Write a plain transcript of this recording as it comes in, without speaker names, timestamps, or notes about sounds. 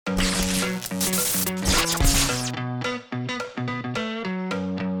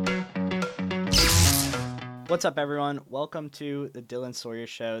What's up, everyone? Welcome to the Dylan Sawyer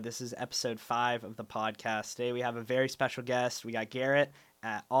Show. This is episode 5 of the podcast. Today we have a very special guest. We got Garrett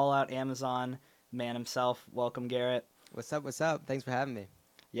at All Out Amazon, man himself. Welcome, Garrett. What's up? What's up? Thanks for having me.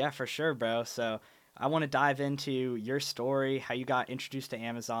 Yeah, for sure, bro. So I want to dive into your story, how you got introduced to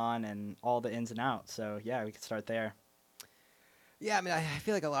Amazon, and all the ins and outs. So yeah, we could start there. Yeah, I mean, I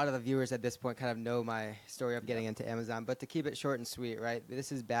feel like a lot of the viewers at this point kind of know my story of getting into Amazon, but to keep it short and sweet, right?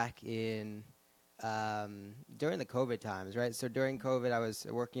 This is back in during the COVID times, right? So during COVID, I was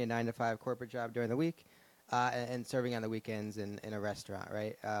working a 9-to-5 corporate job during the week and serving on the weekends in a restaurant,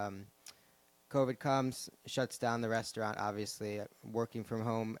 right? COVID comes, shuts down the restaurant, obviously, working from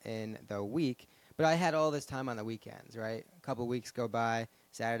home in the week. But I had all this time on the weekends, right? A couple weeks go by,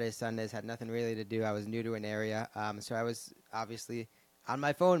 Saturdays, Sundays, had nothing really to do. I was new to an area. So I was obviously on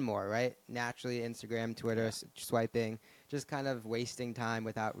my phone more, right? Naturally, Instagram, Twitter, swiping, just kind of wasting time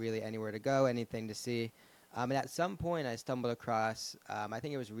without really anywhere to go, anything to see. And at some point, I stumbled across, I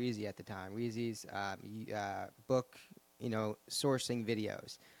think it was Reezy at the time, Reezy's book, sourcing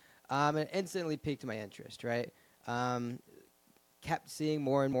videos. It instantly piqued my interest, right? Kept seeing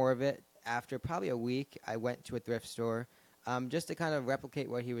more and more of it. After probably a week, I went to a thrift store just to kind of replicate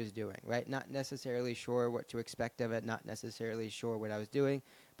what he was doing, right? Not necessarily sure what to expect of it, not necessarily sure what I was doing,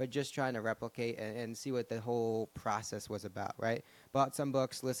 but just trying to replicate and see what the whole process was about, right? Bought some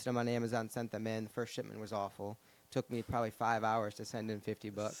books, listed them on Amazon, sent them in. First shipment was awful. Took me probably 5 hours to send in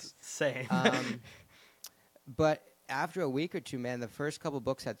 50 books. Same. But after a week or two, man, the first couple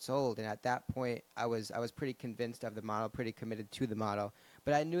books had sold, and at that point, I was pretty convinced of the model, pretty committed to the model.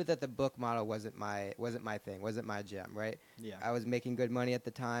 But I knew that the book model wasn't my thing, wasn't my jam, right? Yeah. I was making good money at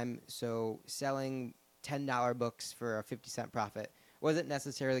the time, so selling $10 books for a 50-cent profit wasn't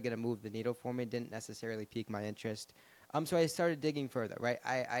necessarily going to move the needle for me. Didn't necessarily pique my interest. So I started digging further, right?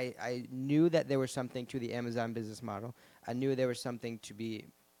 I knew that there was something to the Amazon business model. I knew there was something to be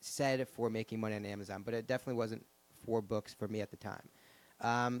said for making money on Amazon, but it definitely wasn't for books for me at the time.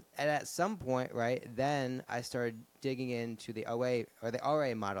 And at some point, right, then I started digging into the OA or the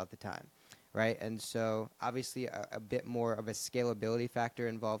RA model at the time, right? And so obviously a bit more of a scalability factor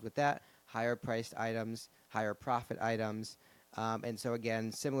involved with that, higher priced items, higher profit items. And so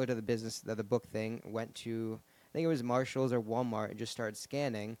again, similar to the book thing, went to, I think it was Marshall's or Walmart and just started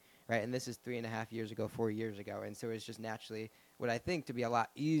scanning, right? And this is 3.5 years ago, 4 years ago. And so it's just naturally what I think to be a lot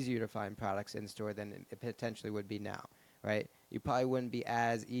easier to find products in store than it potentially would be now, right? You probably wouldn't be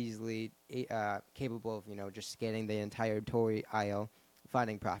as easily capable of, just scanning the entire toy aisle,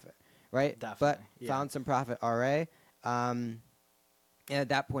 finding profit, right? Definitely. But found some profit RA. And at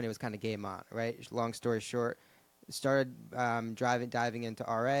that point, it was kind of game on, right? Long story short, started diving into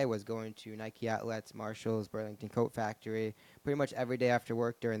RA, was going to Nike outlets, Marshalls, Burlington Coat Factory, pretty much every day after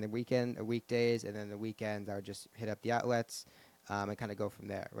work during the weekdays, and then the weekends I would just hit up the outlets and kind of go from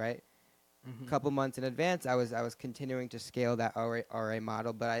there, right? Mm-hmm. A couple months in advance, I was continuing to scale that RA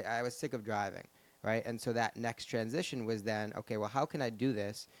model, but I was sick of driving, right? And so that next transition was then, okay, well, how can I do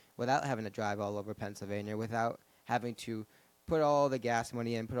this without having to drive all over Pennsylvania, without having to put all the gas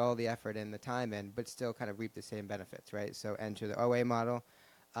money in, put all the effort in, the time in, but still kind of reap the same benefits, right? So enter the OA model.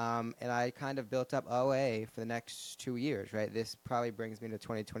 And I kind of built up OA for the next 2 years, right? This probably brings me to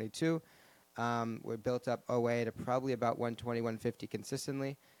 2022. We built up OA to probably about 120, 150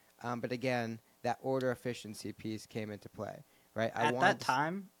 consistently. But again, that order efficiency piece came into play, right? At that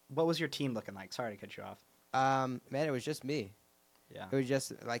time, what was your team looking like? Sorry to cut you off. Man, it was just me. Yeah. It was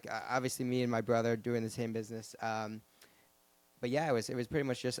just like obviously me and my brother doing the same business. But yeah, it was pretty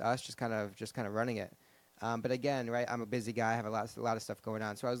much just us, just kind of running it. But again, right, I'm a busy guy. I have a lot of stuff going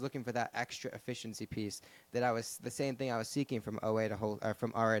on. So I was looking for that extra efficiency piece the same thing I was seeking from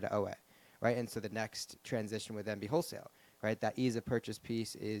from RA to OA, right? And so the next transition would then be wholesale, right? That ease of purchase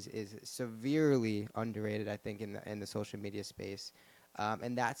piece is severely underrated, I think, in the social media space.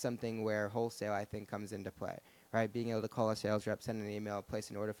 And that's something where wholesale, I think, comes into play, right? Being able to call a sales rep, send an email,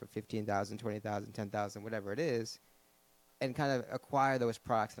 place an order for $15,000, $20,000, $10,000, whatever it is, and kind of acquire those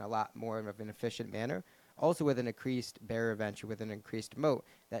products in a lot more of an efficient manner. Also with an increased barrier of entry, with an increased moat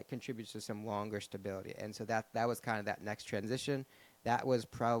that contributes to some longer stability. And so that was kind of that next transition. That was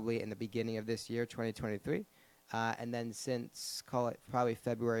probably in the beginning of this year, 2023. And then since, call it probably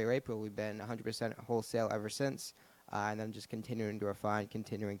February or April, we've been 100% wholesale ever since. And then just continuing to refine,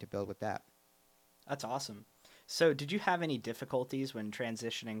 continuing to build with that. That's awesome. So did you have any difficulties when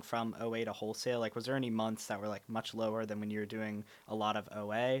transitioning from OA to wholesale? Like, was there any months that were like much lower than when you were doing a lot of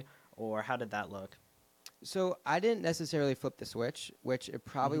OA, or how did that look? So I didn't necessarily flip the switch, which it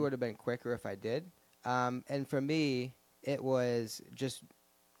probably would have been quicker if I did. And for me, it was just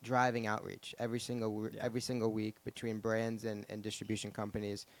driving outreach Yeah. every single week between brands and distribution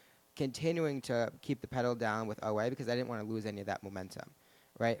companies, continuing to keep the pedal down with OA because I didn't want to lose any of that momentum,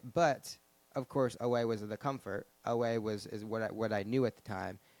 right? But of course, OA was the comfort. OA is what I knew at the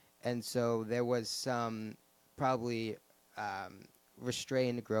time, and so there was some probably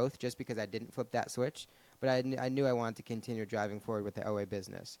restrained growth just because I didn't flip that switch. But I knew I wanted to continue driving forward with the OA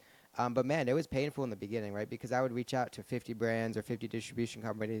business. But man, it was painful in the beginning, right? Because I would reach out to 50 brands or 50 distribution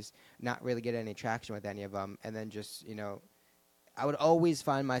companies, not really get any traction with any of them, and then just, I would always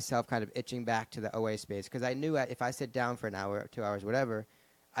find myself kind of itching back to the OA space because I knew if I sit down for an hour, 2 hours, whatever,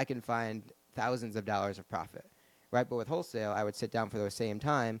 I can find thousands of dollars of profit, right? But with wholesale, I would sit down for the same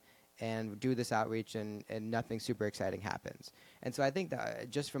time and do this outreach, and nothing super exciting happens. And so I think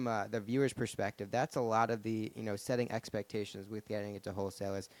that just from the viewer's perspective, that's a lot of the setting expectations with getting into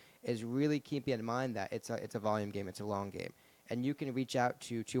wholesale is really keeping in mind that it's a volume game, it's a long game, and you can reach out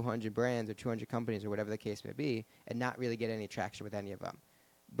to 200 brands or 200 companies or whatever the case may be and not really get any traction with any of them.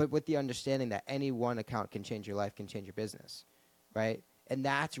 But with the understanding that any one account can change your life, can change your business, right? And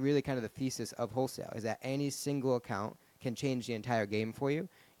that's really kind of the thesis of wholesale, is that any single account can change the entire game for you.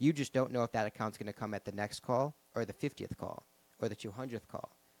 You just don't know if that account's going to come at the next call or the 50th call or the 200th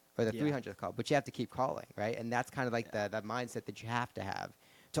call or the Yeah. 300th call, but you have to keep calling, right? And that's kind of like the mindset that you have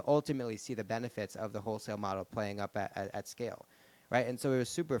to ultimately see the benefits of the wholesale model playing up at scale, right? And so it was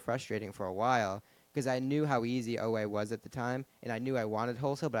super frustrating for a while because I knew how easy OA was at the time, and I knew I wanted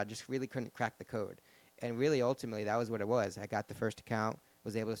wholesale, but I just really couldn't crack the code. And really, ultimately, that was what it was. I got the first account,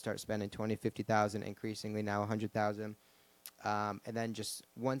 was able to start spending 20, 50,000, increasingly now 100,000. And then just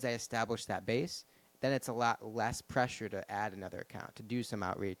once I established that base, then it's a lot less pressure to add another account, to do some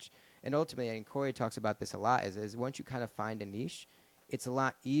outreach. And ultimately, and Corey talks about this a lot, is once you kind of find a niche, it's a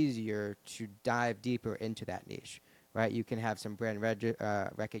lot easier to dive deeper into that niche, right? You can have some brand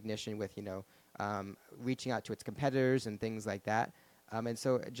recognition with, reaching out to its competitors and things like that. And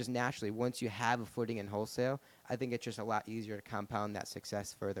so just naturally, once you have a footing in wholesale, I think it's just a lot easier to compound that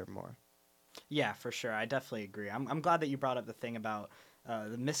success furthermore. Yeah, for sure. I definitely agree. I'm glad that you brought up the thing about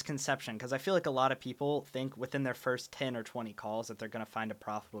the misconception, because I feel like a lot of people think within their first 10 or 20 calls that they're going to find a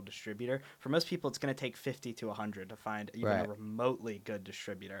profitable distributor. For most people, it's going to take 50 to 100 to find even a Right. remotely good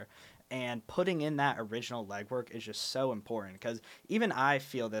distributor. And putting in that original legwork is just so important, because even I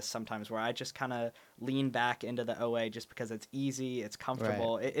feel this sometimes where I just kind of lean back into the OA just because it's easy, it's Right.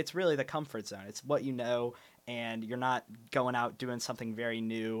 comfortable. It's really the comfort zone. It's what you know, and you're not going out doing something very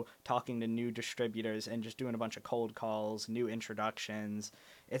new, talking to new distributors and just doing a bunch of cold calls, new introductions.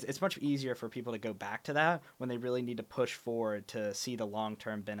 It's much easier for people to go back to that when they really need to push forward to see the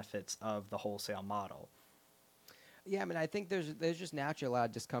long-term benefits of the wholesale model. Yeah, I mean, I think there's just naturally a lot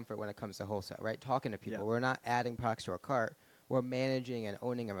of discomfort when it comes to wholesale, right? Talking to Yeah. people, we're not adding products to our cart. We're managing and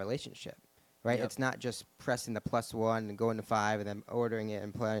owning a relationship, right? Yep. It's not just pressing the +1 and going to 5 and then ordering it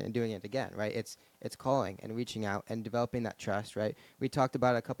and playing and doing it again, right? It's calling and reaching out and developing that trust, right? We talked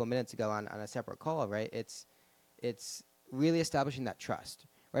about it a couple minutes ago on a separate call, right? It's really establishing that trust,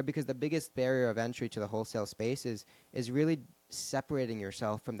 right? Because the biggest barrier of entry to the wholesale space is really separating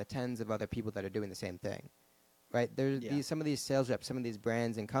yourself from the tens of other people that are doing the same thing, right? There's Yeah. some of these sales reps, some of these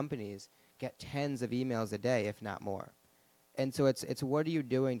brands and companies get tens of emails a day, if not more. And so it's what are you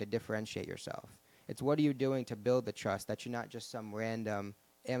doing to differentiate yourself? It's what are you doing to build the trust that you're not just some random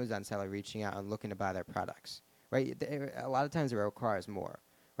Amazon seller reaching out and looking to buy their products, right? A lot of times it requires more,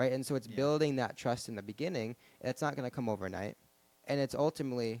 right? And so it's Yeah. building that trust in the beginning. And it's not going to come overnight, and it's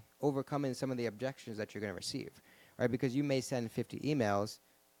ultimately overcoming some of the objections that you're going to receive, right? Because you may send 50 emails,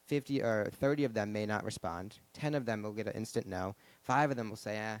 50 or 30 of them may not respond. 10 of them will get an instant no. 5 of them will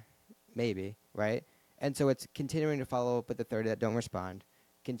say, maybe, right? And so it's continuing to follow up with the 30 that don't respond,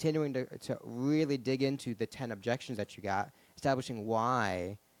 continuing to really dig into the 10 objections that you got, establishing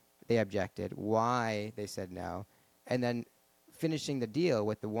why they objected, why they said no, and then finishing the deal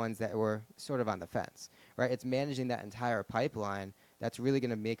with the ones that were sort of on the fence, right? It's managing that entire pipeline that's really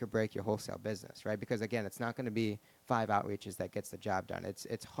going to make or break your wholesale business, right? Because again, it's not going to be 5 outreaches that gets the job done.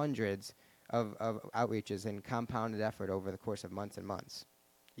 It's hundreds of outreaches and compounded effort over the course of months and months.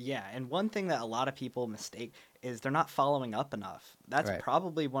 Yeah, and one thing that a lot of people mistake is they're not following up enough. That's Right.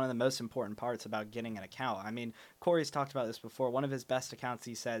 probably one of the most important parts about getting an account. I mean, Corey's talked about this before. One of his best accounts,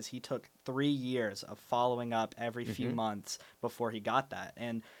 he says he took 3 years of following up every few Mm-hmm. months before he got that.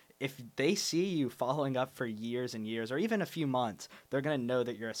 And if they see you following up for years and years, or even a few months, they're going to know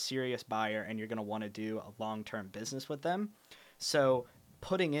that you're a serious buyer and you're going to want to do a long term business with them. So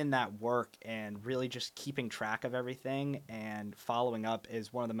putting in that work and really just keeping track of everything and following up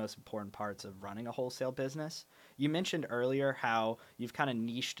is one of the most important parts of running a wholesale business. You mentioned earlier how you've kind of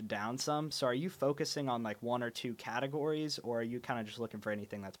niched down some. So are you focusing on like one or two categories, or are you kind of just looking for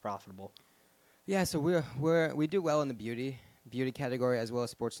anything that's profitable? Yeah, so we do well in the beauty category as well as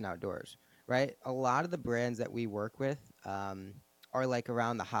sports and outdoors, right? A lot of the brands that we work with are like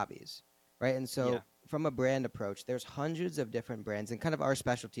around the hobbies, right? And Yeah. so from a brand approach, there's hundreds of different brands, and kind of our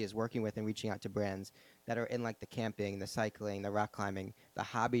specialty is working with and reaching out to brands that are in like the camping, the cycling, the rock climbing, the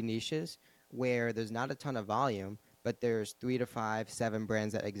hobby niches, where there's not a ton of volume, but there's 3 to 5, 7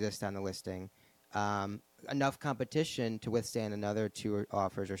 brands that exist on the listing, um, enough competition to withstand another two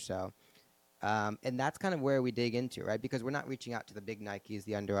offers or so. And that's kind of where we dig into, right? Because we're not reaching out to the big Nikes,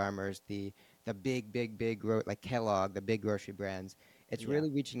 the Under Armours, the like Kellogg, the big grocery brands. It's Yeah.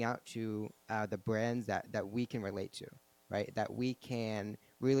 really reaching out to the brands that we can relate to, right? That we can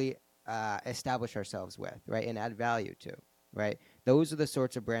really establish ourselves with, right? And add value to, right? Those are the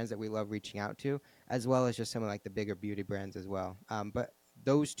sorts of brands that we love reaching out to, as well as just some of like the bigger beauty brands as well. But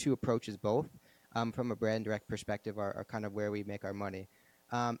those two approaches both, from a brand direct perspective, are kind of where we make our money.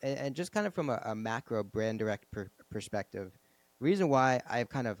 And just kind of from a macro brand direct perspective, reason why I've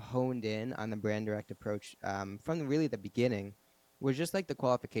kind of honed in on the brand direct approach from really the beginning was just like the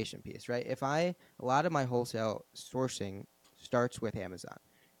qualification piece, right? A lot of my wholesale sourcing starts with Amazon,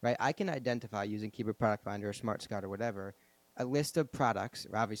 right? I can identify using Keyword Product Finder or Smart Scout or whatever a list of products,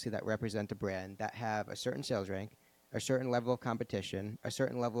 obviously that represent a brand that have a certain sales rank, a certain level of competition, a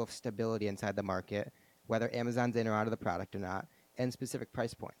certain level of stability inside the market, whether Amazon's in or out of the product or not, and specific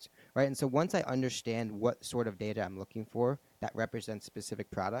price points, right? And so once I understand what sort of data I'm looking for that represents specific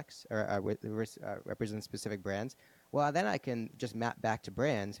products or represents specific brands, well, then I can just map back to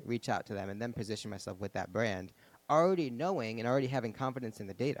brands, reach out to them, and then position myself with that brand, already knowing and already having confidence in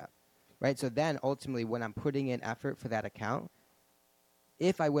the data, right? So then ultimately, when I'm putting in effort for that account,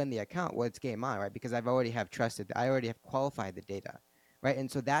 if I win the account, well, it's game on, right? Because I already have qualified the data, right?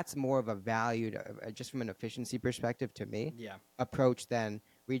 And so that's more of a valued, just from an efficiency perspective to me, Yeah. approach than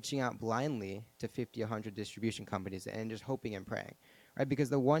reaching out blindly to 50, 100 distribution companies and just hoping and praying, right?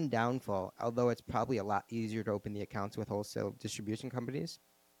 Because the one downfall, although it's probably a lot easier to open the accounts with wholesale distribution companies,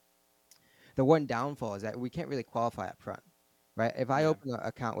 the one downfall is that we can't really qualify up front, right? If I Yeah. open an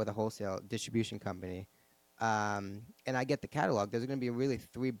account with a wholesale distribution company, and I get the catalog, there's going to be really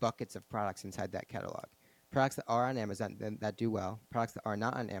 3 buckets of products inside that catalog. Products that are on Amazon that do well, products that are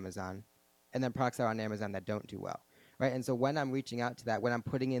not on Amazon, and then products that are on Amazon that don't do well, right? And so when I'm reaching out to that, when I'm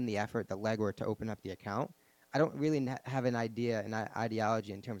putting in the effort, the legwork to open up the account, I don't really have an idea, an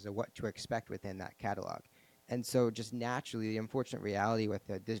ideology in terms of what to expect within that catalog. And so just naturally, the unfortunate reality with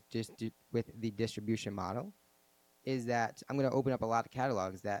with the distribution model is that I'm going to open up a lot of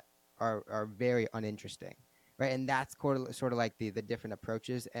catalogs that are very uninteresting, right? And that's sort of like the different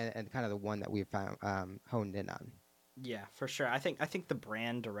approaches and kind of the one that we've found honed in on. Yeah, for sure. I think the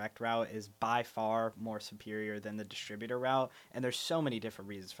brand direct route is by far more superior than the distributor route, and there's so many different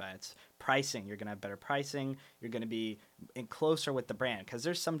reasons for that. It's pricing. You're gonna have better pricing. You're gonna be in closer with the brand because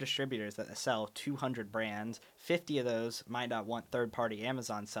there's some distributors that sell 200 brands. 50 of those might not want third-party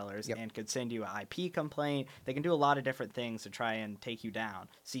Amazon sellers Yep. and could send you an IP complaint. They can do a lot of different things to try and take you down.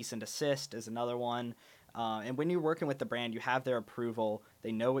 Cease and desist is another one. And when you're working with the brand, you have their approval.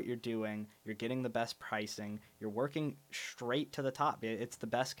 They know what you're doing. You're getting the best pricing. You're working straight to the top. It's the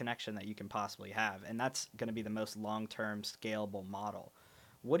best connection that you can possibly have. And that's going to be the most long term scalable model.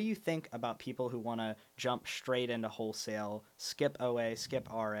 What do you think about people who want to jump straight into wholesale, skip OA, skip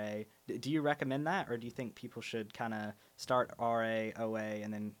RA? Do you recommend that, or do you think people should kind of start RA, OA,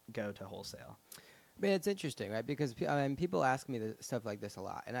 and then go to wholesale? I mean, it's interesting, right? Because people ask me stuff like this a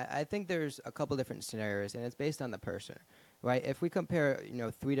lot, and I think there's a couple different scenarios, and it's based on the person, right? If we compare,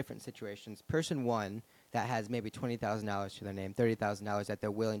 3 different situations, person one that has maybe $20,000 to their name, $30,000 that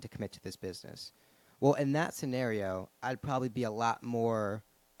they're willing to commit to this business. Well, in that scenario, I'd probably be a lot more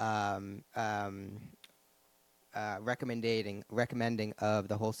um, um, recommending of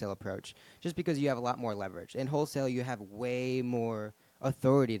the wholesale approach, just because you have a lot more leverage. In wholesale, you have way more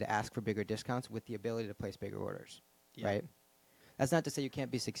authority to ask for bigger discounts with the ability to place bigger orders, Yeah. right? That's not to say you can't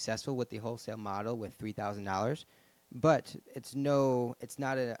be successful with the wholesale model with $3,000, but it's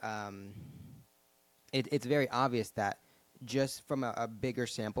not it's very obvious that just from a bigger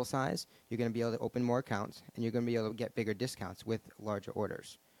sample size, you're going to be able to open more accounts and you're going to be able to get bigger discounts with larger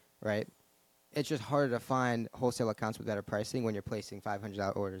orders, right? It's just harder to find wholesale accounts with better pricing when you're placing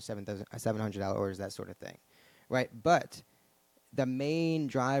 $500 orders, $700 orders, that sort of thing, right? But the main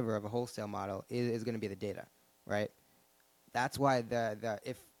driver of a wholesale model is going to be the data, right? that's why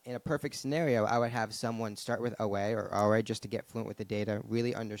if in a perfect scenario, I would have someone start with OA or RA just to get fluent with the data,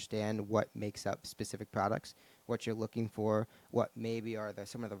 really understand what makes up specific products, what you're looking for, what maybe are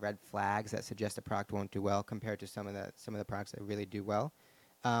some of the red flags that suggest a product won't do well compared to some of the products that really do well.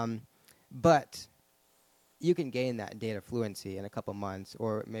 But you can gain that data fluency in a couple months,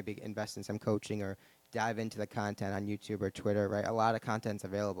 or maybe invest in some coaching or dive into the content on YouTube or Twitter, right? A lot of content's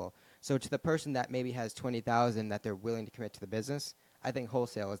available. So to the person that maybe has 20,000 that they're willing to commit to the business, I think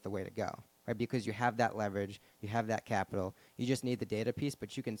wholesale is the way to go, right? Because you have that leverage, you have that capital. You just need the data piece,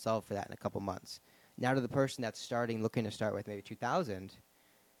 but you can solve for that in a couple months. Now to the person that's looking to start with maybe 2,000,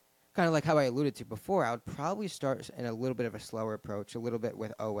 kind of like how I alluded to before, I would probably start in a little bit of a slower approach, a little bit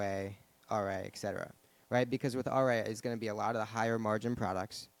with OA, RA, etc. Right? Because with RA, it's going to be a lot of the higher margin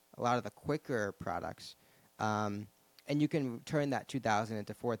products, a lot of the quicker products, and you can turn that 2,000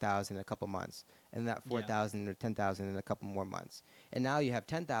 into 4,000 in a couple months, and that 4,000 or 10,000 in a couple more months. And now you have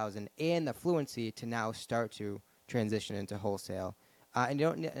 10,000 and the fluency to now start to transition into wholesale. And you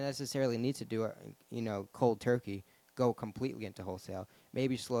don't necessarily need to do it, cold turkey, go completely into wholesale.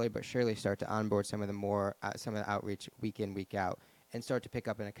 Maybe slowly but surely start to onboard some of the outreach week in, week out, and start to pick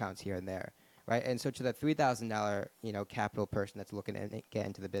up in accounts here and there. Right, and so to the $3,000 capital person that's looking to get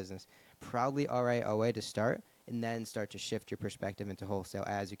into the business, probably RA OA to start, and then start to shift your perspective into wholesale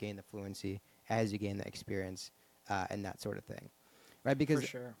as you gain the fluency, as you gain the experience, and that sort of thing. Right,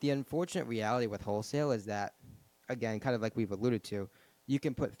 because the unfortunate reality with wholesale is that, again, kind of like we've alluded to, you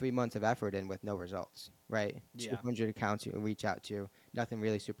can put 3 months of effort in with no results. Right, 200 accounts you reach out to, nothing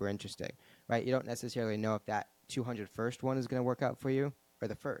really super interesting. Right, you don't necessarily know if that 201st one is going to work out for you, or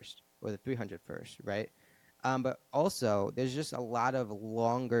the first, or the 301st, right? But also, there's just a lot of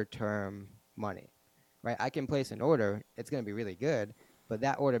longer-term money, right? I can place an order. It's going to be really good, but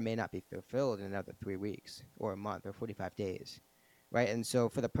that order may not be fulfilled in another 3 weeks or a month or 45 days, right? And so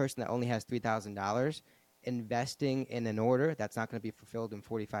for the person that only has $3,000, investing in an order that's not going to be fulfilled in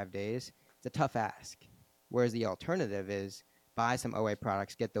 45 days, it's a tough ask. Whereas the alternative is buy some OA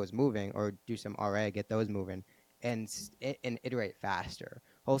products, get those moving, or do some RA, get those moving, and iterate faster.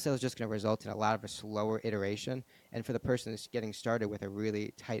 Wholesale is just going to result in a lot of a slower iteration. And for the person that's getting started with a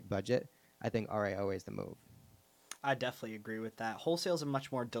really tight budget, I think RA OA is the move. I definitely agree with that. Wholesale is a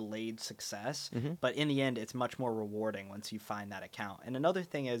much more delayed success, but in the end, it's much more rewarding once you find that account. And another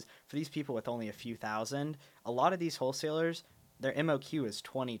thing is, for these people with only a few thousand, a lot of these wholesalers, their MOQ is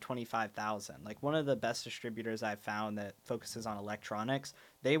 20, 25,000. Like one of the best distributors I've found that focuses on electronics,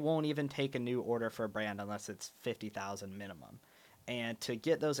 they won't even take a new order for a brand unless it's 50,000 minimum. And to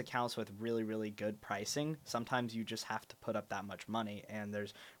get those accounts with really, really good pricing, sometimes you just have to put up that much money, and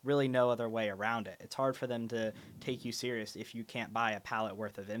there's really no other way around it. It's hard for them to take you serious if you can't buy a pallet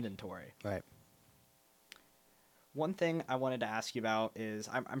worth of inventory. Right. One thing I wanted to ask you about is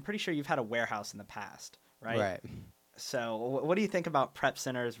I'm pretty sure you've had a warehouse in the past, right? Right. So what do you think about prep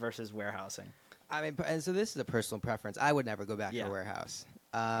centers versus warehousing? I mean, and so this is a personal preference. I would never go back to a warehouse.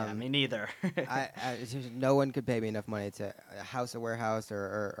 Yeah, me neither. No one could pay me enough money to house a warehouse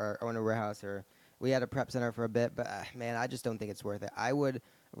or own a warehouse. Or we had a prep center for a bit, but man, I just don't think it's worth it. I would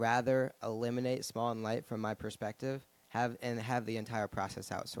rather eliminate small and light from my perspective, have the entire process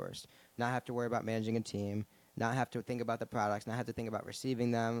outsourced, not have to worry about managing a team, not have to think about the products, not have to think about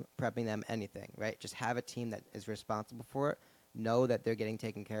receiving them, prepping them, anything. Right? Just have a team that is responsible for it. Know that they're getting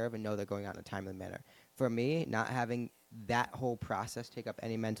taken care of, and know they're going out in a timely manner. For me, not having that whole process take up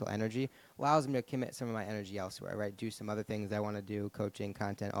any mental energy allows me to commit some of my energy elsewhere, right? Do some other things I want to do, coaching,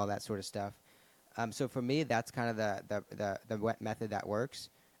 content, all that sort of stuff. So for me, that's kind of the method that works.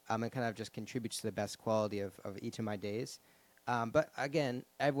 And kind of just contributes to the best quality of each of my days. But again,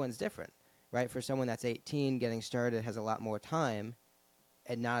 everyone's different, right? For someone that's 18, getting started, has a lot more time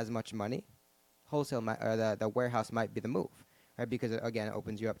and not as much money, wholesale or the warehouse might be the move. Right, because again, it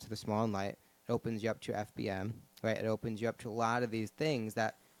opens you up to the small and light. It opens you up to FBM. Right, it opens you up to a lot of these things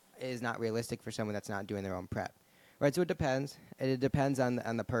that is not realistic for someone that's not doing their own prep. Right, so it depends. It depends on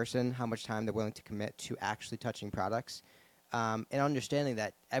the person, how much time they're willing to commit to actually touching products, and understanding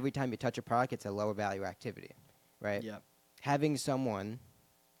that every time you touch a product, it's a lower value activity. Right. Yeah. Having someone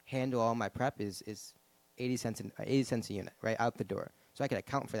handle all my prep is 80 cents a unit, right, out the door. So I can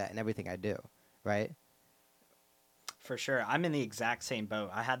account for that in everything I do. Right. For sure. I'm in the exact same boat.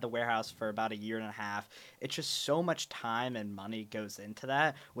 I had the warehouse for about a year and a half. It's just so much time and money goes into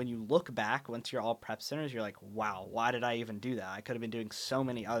that. When you look back, once you're all prep centers, you're like, wow, why did I even do that? I could have been doing so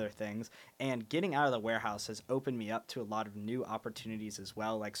many other things. And getting out of the warehouse has opened me up to a lot of new opportunities as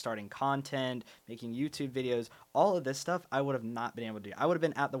well, like starting content, making YouTube videos, all of this stuff I would have not been able to do. I would have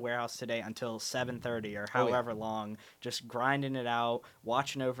been at the warehouse today until 7:30 or Oh yeah. however long, just grinding it out,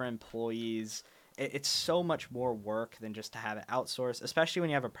 watching over employees. It's so much more work than just to have it outsourced, especially when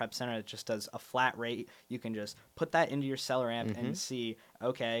you have a prep center that just does a flat rate. You can just put that into your seller amp and see,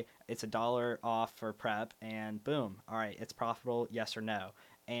 okay, it's $1 off for prep, and boom, all right, it's profitable, yes or no.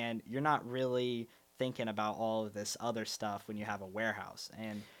 And you're not really thinking about all of this other stuff when you have a warehouse,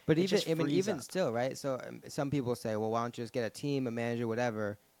 and But it even just I mean, frees even up. still, right? So some people say, well, why don't you just get a team, a manager,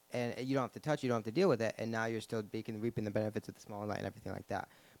 whatever, and you don't have to touch, you don't have to deal with it, and now you're still reaping the benefits of the small light and everything like that.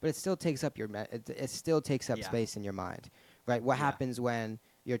 But it still takes up it still takes up Yeah, space in your mind, right? What yeah, happens when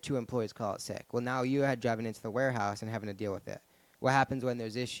your two employees call out sick? Well, now you had driving into the warehouse and having to deal with it. What happens when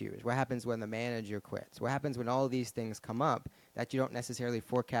there's issues? What happens when the manager quits? What happens when all these things come up that you don't necessarily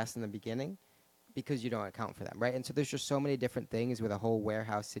forecast in the beginning? Because you don't account for them, right? And so there's just so many different things with a whole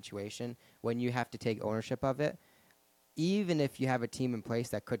warehouse situation when you have to take ownership of it. Even if you have a team in place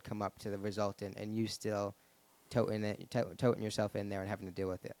that could come up to the result and you still toting yourself in there and having to deal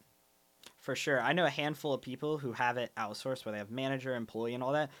with it. for sure. I know a handful of people who have it outsourced where they have manager, employee, and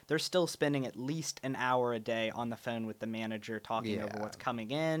all that. They're still spending at least an hour a day on the phone with the manager talking over Yeah. what's coming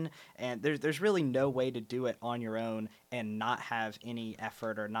in. And there's really no way to do it on your own and not have any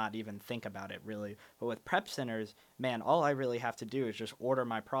effort or not even think about it, really. But with prep centers, man, all I really have to do is just order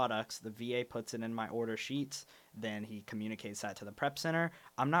my products. The VA puts it in my order sheets. Then he communicates that to the prep center.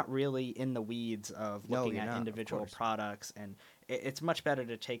 I'm not really in the weeds of No, looking you're at not, of individual course. products, and it's much better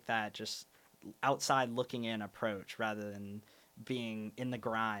to take that just outside looking in approach rather than being in the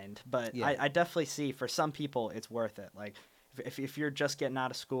grind. But Yeah. I definitely see for some people it's worth it. Like if you're just getting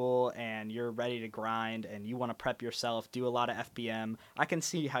out of school and you're ready to grind and you want to prep yourself, do a lot of FBM, I can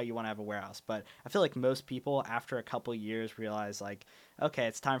see how you want to have a warehouse. But I feel like most people after a couple years realize like, okay,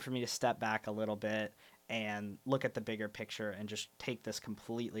 it's time for me to step back a little bit and look at the bigger picture and just take this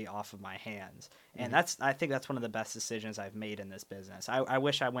completely off of my hands. And Hmm. I think that's one of the best decisions I've made in this business. I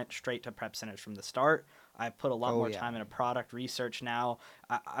wish I went straight to prep centers from the start. I put a lot Oh more yeah. time into product research now.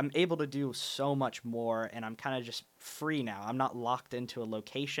 I'm able to do so much more, and I'm kind of just free now. I'm not locked into a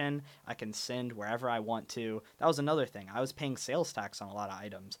location. I can send wherever I want to. That was another thing. I was paying sales tax on a lot of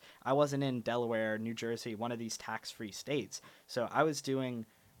items. I wasn't in Delaware, New Jersey, one of these tax-free states. So I was doing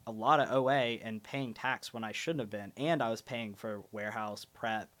a lot of OA and paying tax when I shouldn't have been, and I was paying for warehouse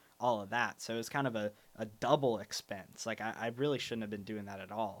prep, all of that. So it was kind of a double expense. Like I really shouldn't have been doing that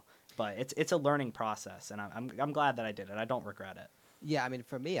at all. But it's a learning process, and I'm glad that I did it. I don't regret it. Yeah, I mean,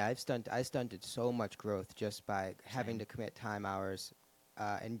 for me, I stunted so much growth just by having Same. to commit time hours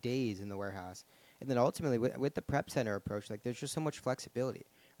and days in the warehouse. And then ultimately, with the prep center approach, like there's just so much flexibility,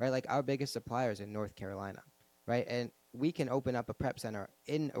 right? Like our biggest suppliers in North Carolina, right? And we can open up a prep center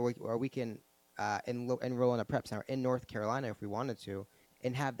or we can enroll in a prep center in North Carolina if we wanted to,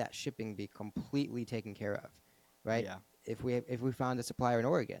 and have that shipping be completely taken care of, right? Yeah. If we found a supplier in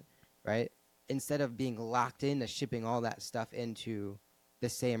Oregon, right? Instead of being locked into shipping all that stuff into the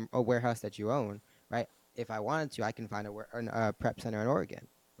same warehouse that you own, right? If I wanted to, I can find a prep center in Oregon,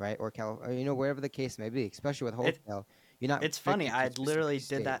 right, or California, wherever the case may be. Especially with It wholesale, you're not It's funny. restricted to I specific literally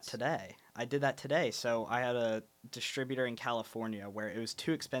did that states. today. I did that today. So I had a distributor in California where it was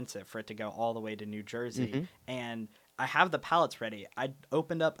too expensive for it to go all the way to New Jersey, Hmm. and I have the pallets ready. I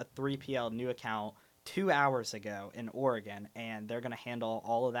opened up a 3PL new account 2 hours ago in Oregon, and they're gonna handle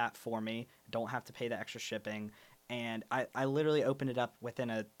all of that for me. Don't have to pay the extra shipping, and I literally opened it up within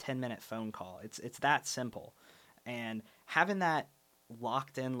a 10-minute phone call. It's that simple, and having that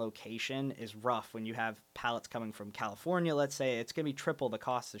locked in location is rough when you have pallets coming from California. Let's say it's going to be triple the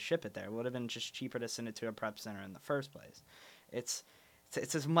cost to ship it there. It would have been just cheaper to send it to a prep center in the first place. It's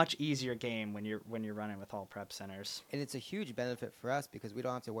it's a much easier game when you're running with all prep centers. And it's a huge benefit for us because we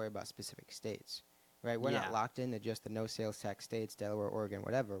don't have to worry about specific states, right? We're not Yeah. locked into just the no sales tax states, Delaware, Oregon,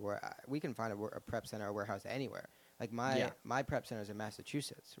 whatever. Where we can find a prep center or warehouse anywhere. Like Yeah. my prep centers in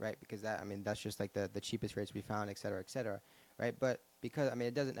Massachusetts, right? Because that's just like the cheapest rates we found, et cetera, right? But because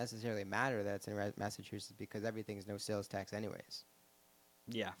it doesn't necessarily matter that it's in Massachusetts because everything's no sales tax anyways.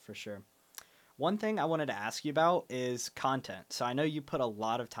 Yeah, for sure. One thing I wanted to ask you about is content. So I know you put a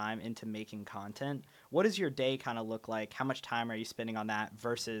lot of time into making content. What does your day kind of look like? How much time are you spending on that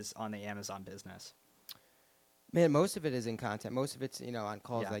versus on the Amazon business? Man, most of it is in content. Most of it's, on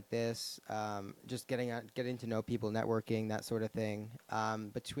calls Yeah. like this, just getting to know people, networking, that sort of thing.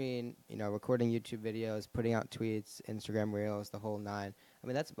 Between, recording YouTube videos, putting out tweets, Instagram Reels, the whole nine. I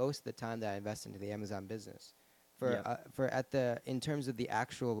mean, that's most of the time that I invest into the Amazon business. Yep. In terms of the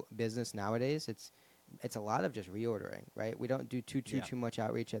actual business nowadays, it's a lot of just reordering, right? We don't do Yeah. too much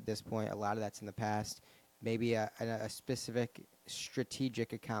outreach at this point. A lot of that's in the past. Maybe a specific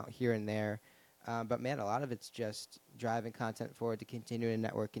strategic account here and there. But man, a lot of it's just driving content forward to continue to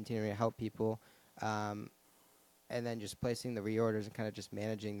network, continuing to help people, um, and then just placing the reorders and kind of just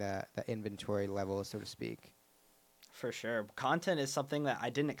managing the inventory level, so to speak. For sure. Content is something that I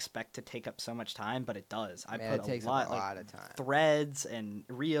didn't expect to take up so much time, but it does. I Man, put it a takes up a lot, like lot of time. threads and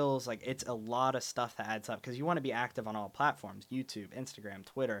reels, like it's a lot of stuff that adds up because you want to be active on all platforms, YouTube, Instagram,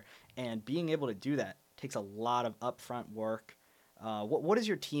 Twitter, and being able to do that takes a lot of upfront work. What does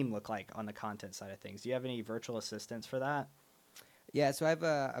your team look like on the content side of things? Do you have any virtual assistants for that? Yeah, so I have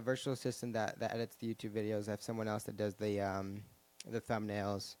a virtual assistant that edits the YouTube videos. I have someone else that does the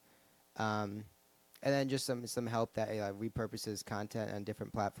thumbnails, um, and then just some help that repurposes content on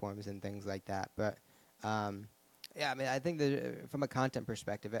different platforms and things like that. But yeah, I mean, I think that from a content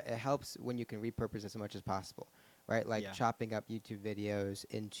perspective, it helps when you can repurpose as much as possible, right? Like Yeah. chopping up YouTube videos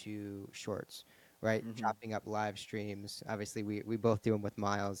into shorts, right? Mm-hmm. Chopping up live streams. Obviously, we both do them with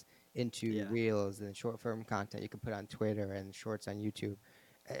Miles into Yeah. reels and short form content you can put on Twitter and shorts on YouTube.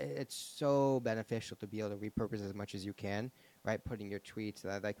 It's so beneficial to be able to repurpose as much as you can, right? Putting your tweets,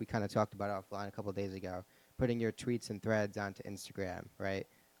 like we kind of talked about offline a couple of days ago, putting your tweets and threads onto Instagram, right?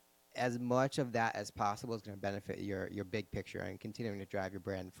 As much of that as possible is going to benefit your big picture and continuing to drive your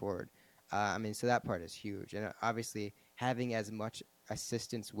brand forward. I mean, so that part is huge, and obviously having as much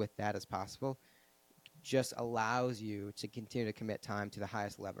assistance with that as possible just allows you to continue to commit time to the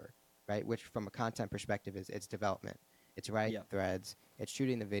highest lever, right? Which, from a content perspective, is it's development, it's writing Yep. threads, it's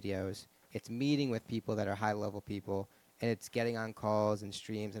shooting the videos, it's meeting with people that are high level people, and it's getting on calls and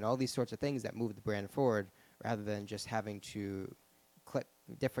streams and all these sorts of things that move the brand forward, rather than just having to clip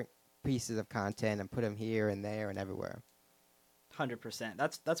different pieces of content and put them here and there and everywhere. 100%.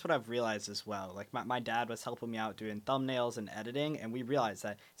 That's what I've realized as well. Like my dad was helping me out doing thumbnails and editing, and we realized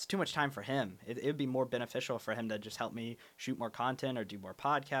that it's too much time for him. It would be more beneficial for him to just help me shoot more content or do more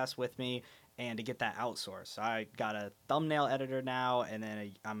podcasts with me and to get that outsourced. So I got a thumbnail editor now, and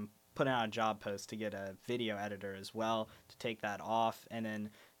then I'm putting out a job post to get a video editor as well to take that off, and then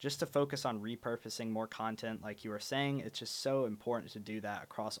just to focus on repurposing more content like you were saying. It's just so important to do that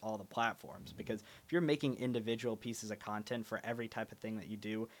across all the platforms, because if you're making individual pieces of content for every type of thing that you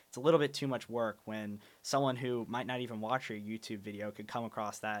do, it's a little bit too much work when someone who might not even watch your YouTube video could come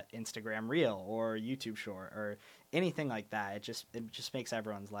across that Instagram reel or YouTube short or anything like that. It just makes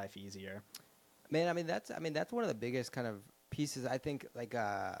everyone's life easier. Man, I mean that's one of the biggest kind of pieces I think, like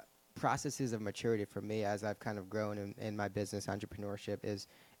processes of maturity for me as I've kind of grown in my business entrepreneurship is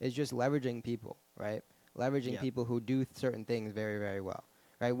just leveraging people, right? Leveraging Yeah. people who do certain things very, very well,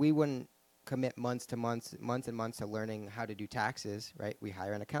 right? We wouldn't commit months and months to learning how to do taxes, right? We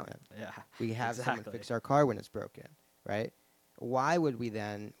hire an accountant. Yeah. We have someone Exactly. fix our car when it's broken, right? Why would we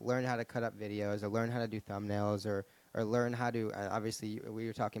then learn how to cut up videos or learn how to do thumbnails or learn how to, obviously, we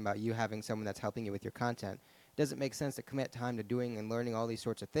were talking about you having someone that's helping you with your content. It doesn't make sense to commit time to doing and learning all these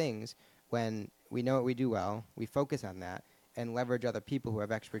sorts of things when we know what we do well, we focus on that, and leverage other people who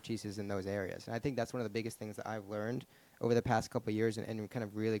have expertises in those areas. And I think that's one of the biggest things that I've learned over the past couple of years and kind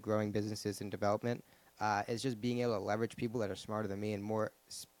of really growing businesses and development, is just being able to leverage people that are smarter than me and more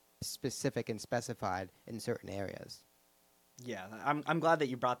specific and specified in certain areas. Yeah, I'm glad that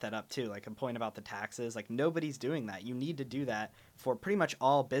you brought that up too. Like a point about the taxes, like nobody's doing that. You need to do that for pretty much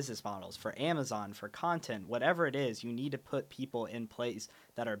all business models, for Amazon, for content, whatever it is. You need to put people in place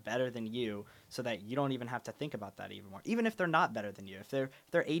that are better than you, so that you don't even have to think about that even more. Even if they're not better than you, if they're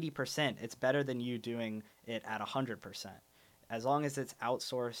 80%, it's better than you doing it at 100%. As long as it's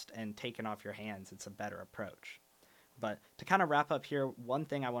outsourced and taken off your hands, it's a better approach. But to kind of wrap up here, one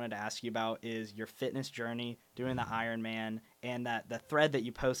thing I wanted to ask you about is your fitness journey, doing the Ironman, and that the thread that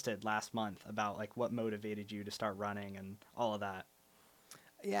you posted last month about like what motivated you to start running and all of that.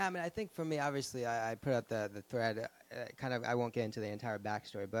 Yeah, I mean, I think for me, obviously, I put out the thread. Kind of, I won't get into the entire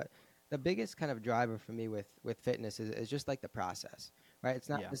backstory, but the biggest kind of driver for me with fitness is just like the process, right? It's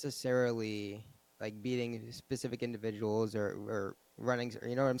not Yeah, necessarily like beating specific individuals or running, or,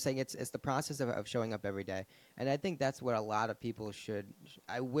 you know what I'm saying? It's the process of showing up every day, and I think that's what a lot of people should.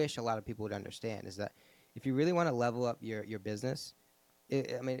 I wish a lot of people would understand is that if you really want to level up your business,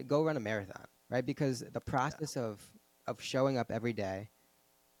 I mean, go run a marathon, right? Because the yeah, process of showing up every day,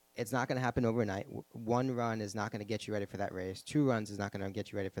 it's not going to happen overnight. One run is not going to get you ready for that race. Two runs is not going to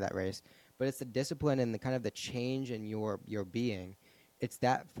get you ready for that race. But it's the discipline and the kind of the change in your being. It's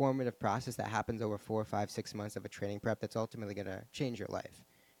that formative process that happens over 4, 5, 6 months of a training prep that's ultimately going to change your life,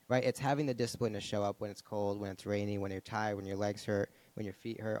 right? It's having the discipline to show up when it's cold, when it's rainy, when you're tired, when your legs hurt, when your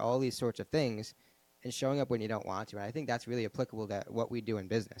feet hurt, all these sorts of things, and showing up when you don't want to. And I think that's really applicable to what we do in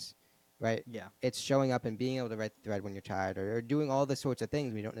business, right? Yeah. It's showing up and being able to write the thread when you're tired, or doing all the sorts of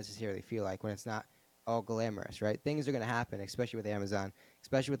things we don't necessarily feel like when it's not all glamorous, right? Things are going to happen, especially with Amazon,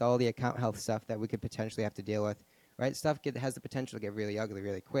 especially with all the account health stuff that we could potentially have to deal with, right? Stuff has the potential to get really ugly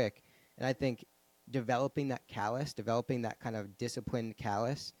really quick. And I think developing that callus, developing that kind of disciplined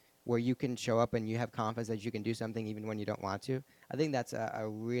callus where you can show up and you have confidence that you can do something even when you don't want to, I think that's a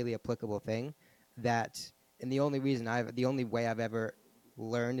really applicable thing that, and the only way I've ever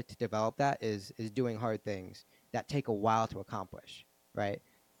learned to develop that is doing hard things that take a while to accomplish, right?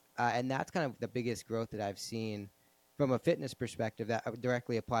 And that's kind of the biggest growth that I've seen from a fitness perspective that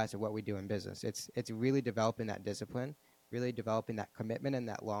directly applies to what we do in business. It's really developing that discipline, really developing that commitment and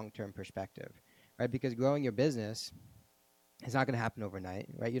that long-term perspective, right? Because growing your business is not going to happen overnight,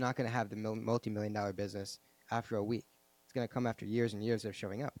 right? You're not going to have the multi-million-dollar business after a week. It's going to come after years and years of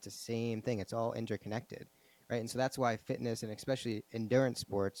showing up. It's the same thing. It's all interconnected, right? And so that's why fitness and especially endurance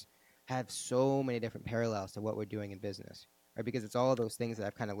sports have so many different parallels to what we're doing in business, right? Because it's all of those things that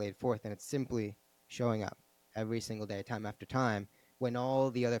I've kind of laid forth, and it's simply showing up every single day, time after time, when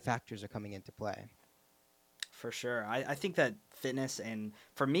all the other factors are coming into play. For sure. I think that fitness, and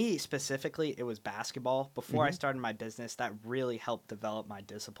for me specifically, it was basketball. Before I started my business, that really helped develop my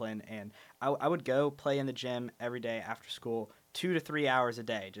discipline. And I would go play in the gym every day after school, 2 to 3 hours a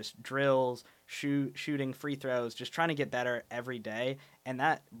day, just drills, shooting free throws, just trying to get better every day. And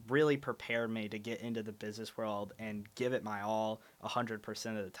that really prepared me to get into the business world and give it my all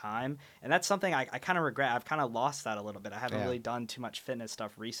 100% of the time. And that's something I kind of regret. I've kind of lost that a little bit. I haven't really done too much fitness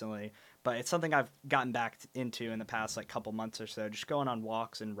stuff recently, but it's something I've gotten back into in the past like couple months or so, just going on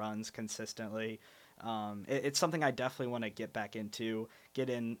walks and runs consistently. It's something I definitely want to get back into,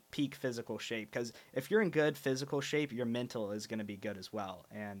 get in peak physical shape, because if you're in good physical shape, your mental is going to be good as well,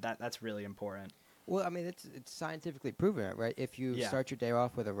 and that's really important. Well, I mean, it's scientifically proven, right? If you start your day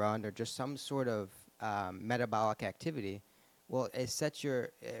off with a run or just some sort of metabolic activity, well,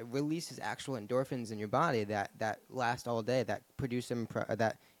 it releases actual endorphins in your body that last all day, that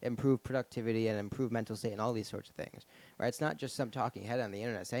that improve productivity and improve mental state and all these sorts of things, right? It's not just some talking head on the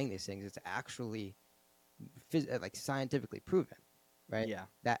internet saying these things. It's actually like scientifically proven, right? Yeah.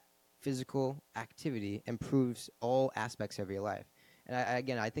 That physical activity improves all aspects of your life. And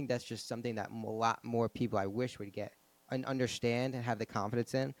again, I think that's just something that a lot more people I wish would get and understand and have the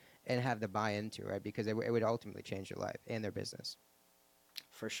confidence in and have the buy into, right? Because it would ultimately change their life and their business.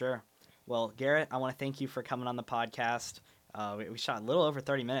 For sure. Well, Garrett, I want to thank you for coming on the podcast. We shot a little over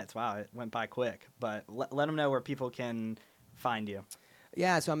 30 minutes. Wow, it went by quick. But let them know where people can find you.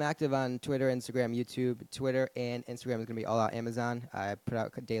 Yeah, so I'm active on Twitter, Instagram, YouTube. Twitter and Instagram is going to be all out Amazon. I put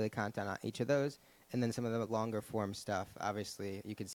out daily content on each of those. And then some of the longer form stuff, obviously, you can